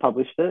haven't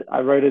published it.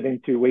 I wrote it in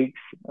 2 weeks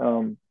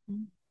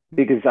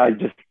because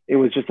it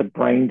was just a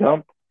brain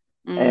dump.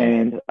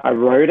 And I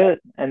wrote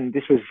it, and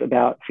this was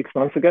about 6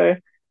 months ago.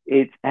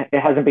 It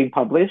hasn't been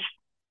published,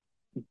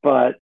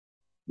 but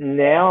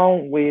now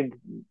with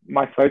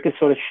my focus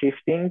sort of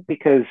shifting,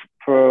 because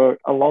for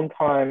a long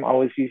time I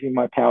was using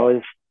my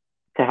powers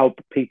to help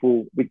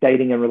people with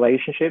dating and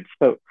relationships.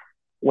 But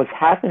what's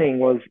happening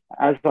was,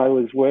 as I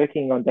was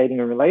working on dating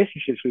and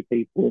relationships with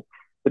people,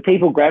 the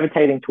people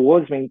gravitating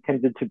towards me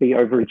tended to be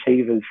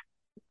overachievers,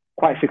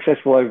 quite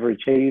successful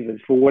overachievers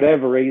for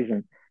whatever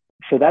reason.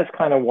 So that's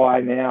kind of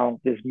why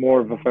now there's more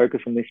of a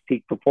focus on this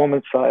peak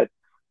performance side.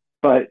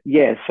 But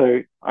yeah,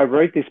 so I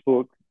wrote this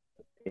book.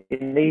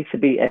 It needs to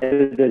be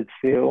edited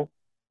still.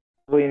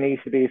 Probably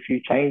needs to be a few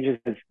changes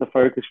as the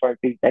focus won't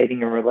be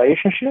dating and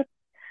relationship.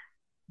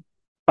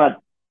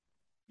 But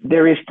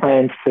there is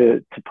plans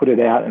to put it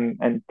out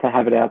and to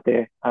have it out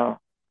there,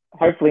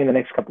 hopefully in the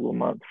next couple of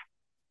months.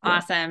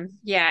 Awesome.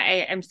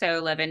 Yeah, I'm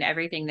so loving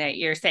everything that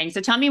you're saying.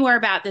 So tell me more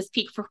about this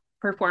peak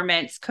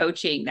performance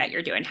coaching that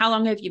you're doing. How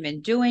long have you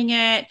been doing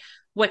it?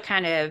 What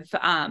kind of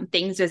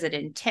things does it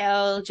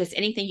entail? Just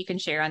anything you can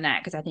share on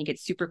that, because I think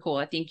it's super cool.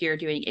 I think you're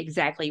doing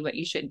exactly what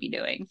you should be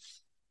doing.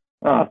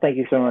 Oh, thank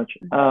you so much.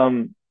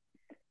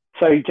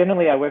 So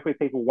generally I work with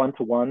people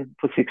one-to-one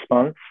for 6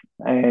 months,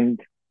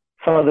 and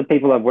some of the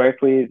people I've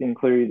worked with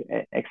include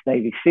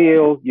ex-Navy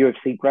SEAL,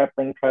 UFC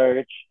grappling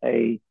coach,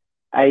 A+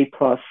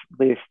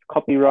 list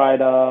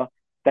copywriter,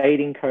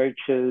 dating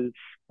coaches,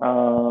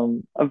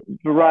 a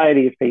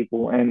variety of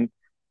people. And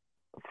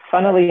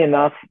funnily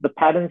enough, the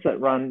patterns that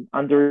run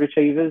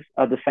underachievers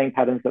are the same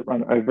patterns that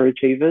run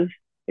overachievers.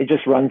 It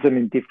just runs them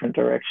in different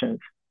directions.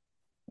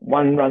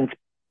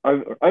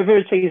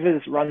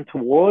 Overachievers run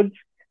towards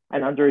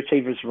and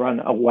underachievers run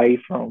away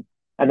from.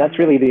 And that's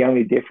really the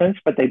only difference,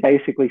 but they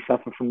basically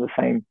suffer from the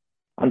same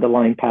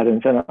underlying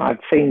patterns. And I've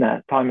seen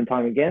that time and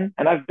time again.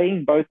 And I've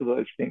been both of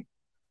those things.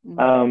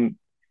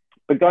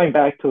 But going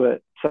back to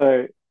it,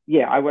 so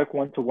yeah, I work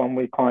one-to-one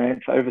with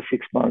clients over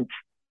 6 months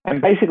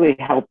and basically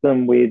help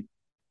them with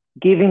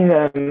giving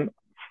them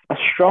a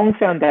strong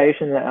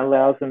foundation that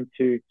allows them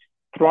to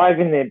thrive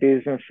in their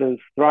businesses,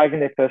 thrive in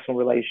their personal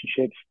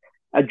relationships,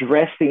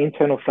 address the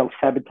internal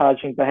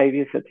self-sabotaging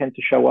behaviors that tend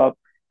to show up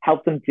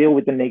help them deal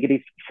with the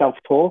negative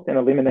self-talk and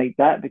eliminate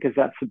that, because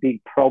that's a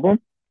big problem.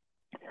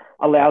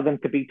 Allow them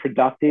to be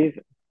productive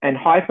and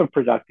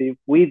hyper-productive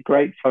with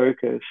great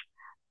focus,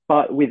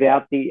 but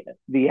without the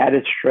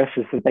added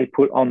stresses that they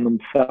put on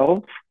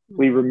themselves.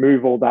 We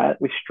remove all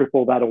that, we strip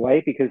all that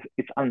away because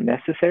it's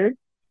unnecessary.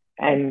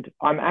 And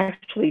I'm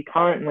actually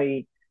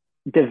currently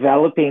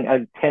developing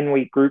a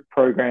 10-week group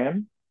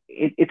program.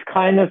 It's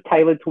kind of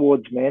tailored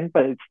towards men,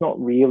 but it's not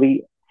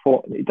really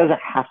it doesn't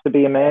have to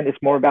be a man. It's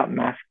more about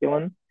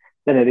masculine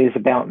than it is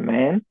about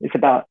man. It's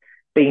about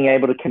being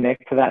able to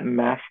connect to that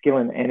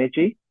masculine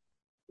energy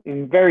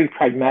in very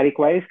pragmatic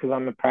ways, because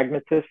I'm a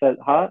pragmatist at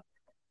heart.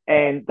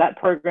 And that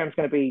program is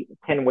going to be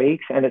 10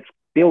 weeks and it's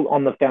built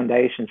on the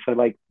foundation. So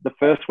like the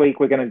first week,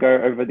 we're going to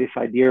go over this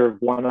idea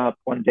of one up,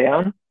 one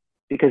down,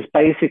 because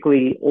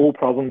basically all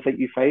problems that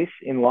you face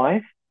in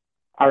life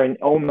are in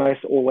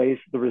almost always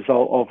the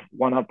result of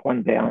one up,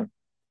 one down.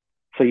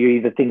 So you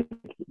either think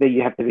that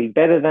you have to be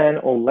better than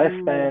or less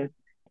than,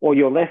 or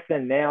you're less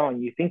than now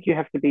and you think you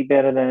have to be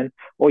better than,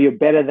 or you're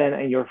better than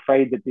and you're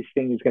afraid that this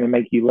thing is going to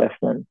make you less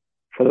than.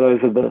 So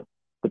those are the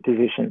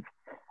positions.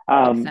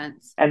 And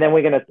then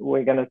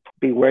we're gonna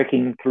be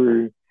working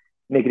through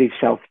negative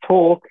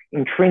self-talk,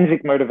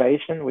 intrinsic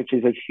motivation, which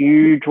is a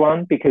huge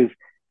one, because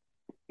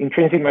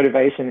intrinsic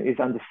motivation is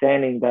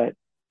understanding that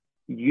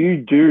you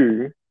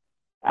do,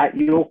 at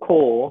your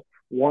core,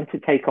 want to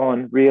take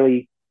on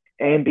really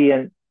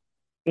ambient,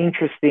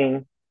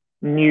 interesting,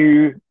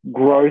 new,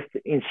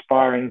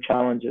 growth-inspiring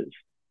challenges.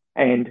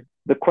 And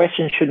the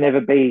question should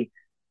never be,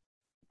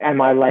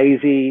 am I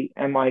lazy?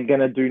 Am I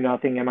going to do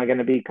nothing? Am I going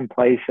to be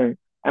complacent?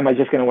 Am I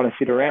just going to want to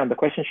sit around? The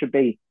question should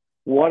be,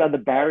 what are the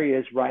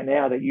barriers right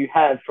now that you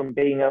have from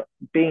being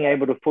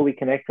able to fully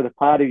connect to the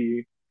parts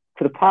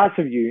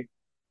of you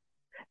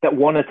that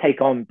want to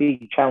take on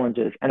big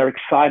challenges and are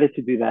excited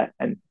to do that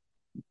and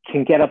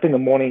can get up in the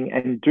morning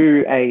and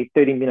do a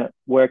 30-minute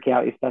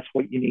workout if that's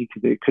what you need to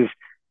do? Because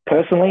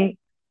personally,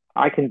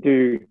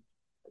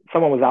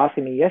 someone was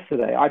asking me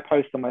yesterday, I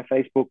post on my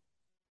Facebook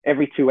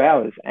every 2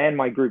 hours and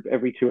my group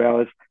every 2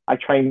 hours. I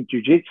train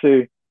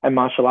jiu-jitsu and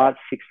martial arts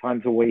 6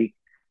 times a week.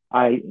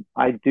 I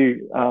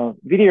do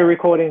video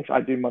recordings.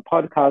 I do my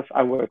podcasts.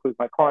 I work with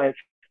my clients.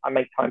 I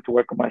make time to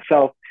work on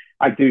myself.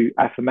 I do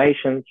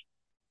affirmations.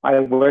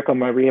 I work on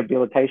my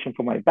rehabilitation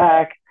for my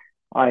back.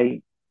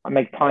 I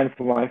make time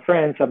for my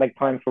friends. I make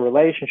time for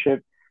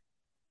relationships.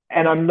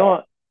 And I'm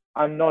not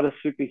a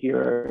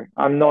superhero.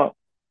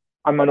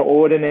 I'm an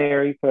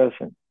ordinary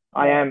person.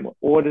 I am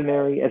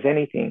ordinary as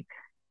anything.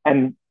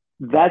 And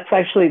that's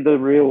actually the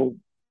real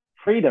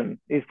freedom,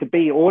 is to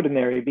be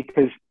ordinary,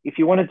 because if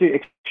you want to do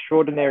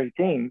extraordinary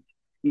things,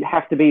 you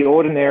have to be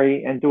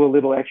ordinary and do a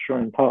little extra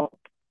on top.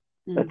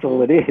 That's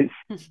all it is.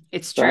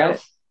 It's true.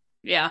 Right?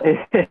 Yeah.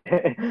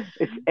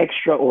 It's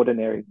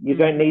extraordinary. You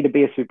don't need to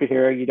be a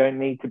superhero. You don't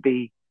need to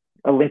be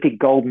Olympic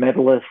gold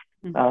medalist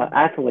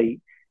athlete.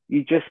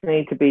 You just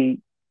need to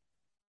be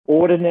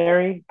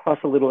ordinary plus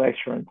a little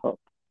extra on top.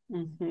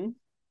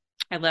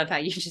 I love how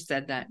you just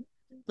said that.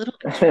 Little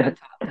extra on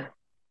top.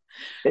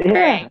 Yeah. All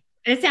right.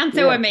 It sounds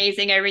so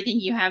amazing,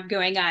 everything you have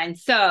going on.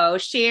 So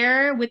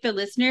share with the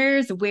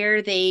listeners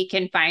where they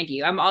can find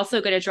you. I'm also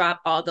going to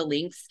drop all the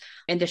links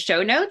in the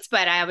show notes,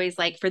 but I always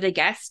like for the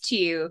guests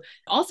to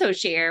also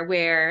share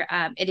where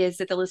it is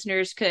that the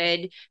listeners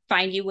could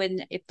find you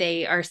if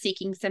they are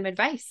seeking some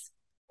advice.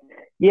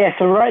 Yeah,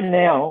 so right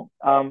now,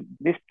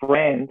 this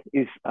brand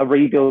is a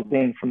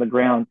rebuilding from the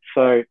ground.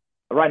 So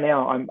right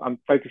now, I'm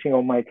focusing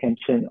all my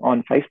attention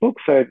on Facebook.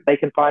 So they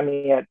can find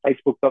me at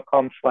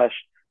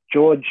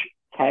facebook.com/George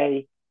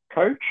K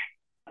Coach,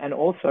 and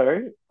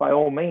also by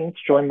all means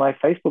join my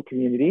Facebook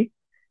community,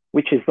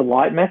 which is the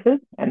Light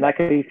Method, and that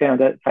can be found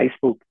at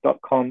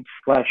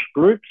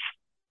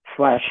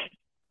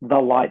facebook.com/groups/the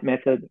Light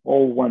Method,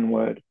 all one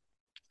word.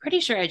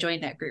 Pretty sure I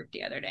joined that group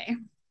the other day.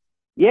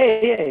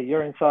 Yeah,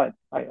 you're inside.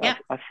 I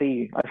see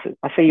you.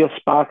 I see your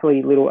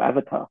sparkly little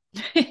avatar.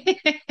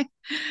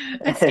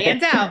 That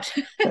stands out.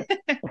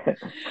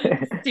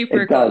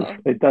 Super cool.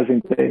 It does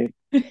indeed.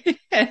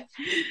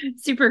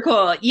 Super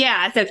cool.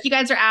 Yeah. So if you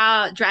guys are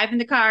out driving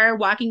the car,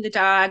 walking the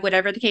dog,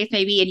 whatever the case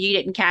may be, and you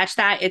didn't catch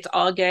that, it's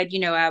all good. You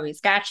know, I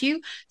always got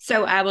you.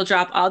 So I will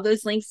drop all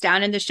those links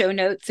down in the show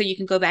notes so you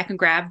can go back and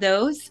grab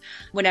those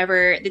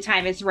whenever the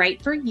time is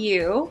right for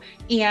you.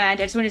 And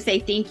I just want to say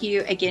thank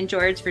you again,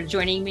 George, for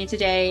joining me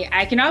today.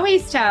 I can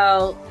always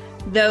tell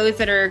those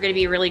that are going to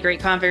be really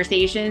great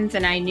conversations.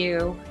 And I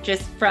knew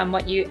just from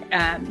what you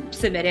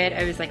submitted,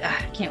 I was like,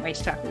 I can't wait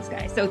to talk to this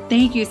guy. So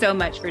thank you so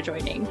much for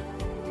joining.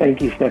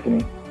 Thank you,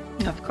 Stephanie.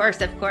 Of course.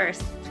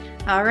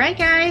 All right,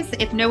 guys.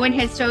 If no one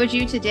has told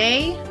you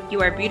today,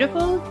 you are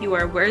beautiful, you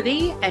are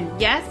worthy, and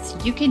yes,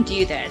 you can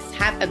do this.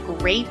 Have a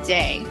great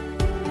day.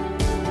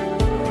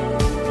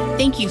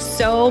 Thank you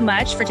so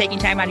much for taking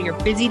time out of your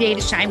busy day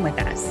to shine with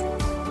us.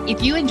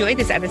 If you enjoyed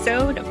this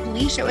episode,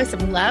 please show us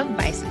some love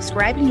by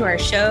subscribing to our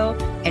show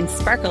and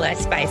sparkle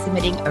us by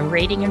submitting a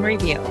rating and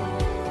review.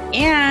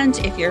 And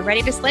if you're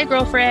ready to slay,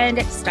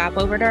 girlfriend, stop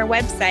over to our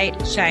website,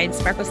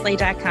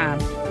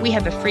 shinesparkleslay.com. We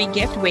have a free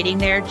gift waiting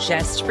there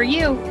just for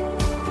you.